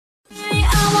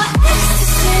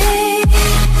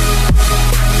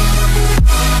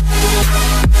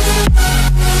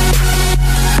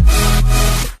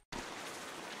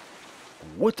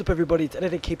What's up everybody, it's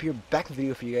Edited Cape here, back with a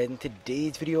video for you guys. In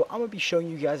today's video, I'm going to be showing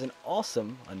you guys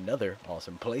another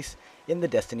awesome place in the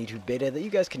Destiny 2 beta that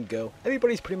you guys can go.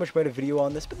 Everybody's pretty much made a video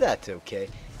on this, but that's okay.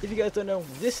 If you guys don't know,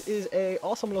 this is a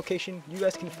awesome location you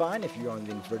guys can find if you're on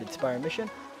the Inverted Spire mission.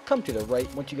 Come to the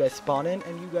right once you guys spawn in,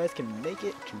 and you guys can make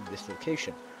it to this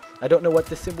location. I don't know what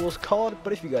this symbol is called,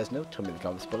 but if you guys know, tell me in the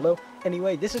comments below.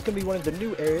 Anyway, this is going to be one of the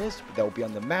new areas that will be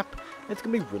on the map, and it's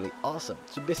going to be really awesome.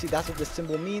 So basically, that's what this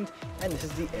symbol means, and this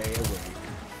is the area where you can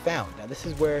be found. Now, this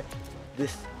is where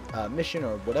this mission,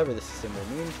 or whatever this symbol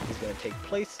means, is going to take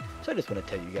place. So I just want to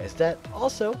tell you guys that.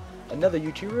 Also, another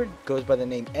YouTuber goes by the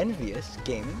name Envious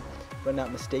Gaming, if I'm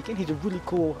not mistaken. He's a really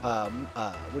cool,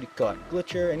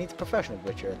 glitcher, and he's a professional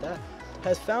glitcher at that.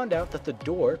 Has found out that the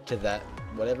door to that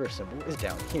whatever symbol is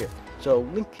down here. So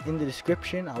link in the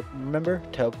description. I'll remember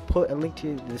to put a link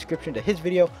to the description to his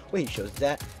video where he shows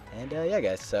that. And yeah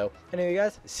guys, so anyway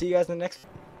guys, see you guys in the next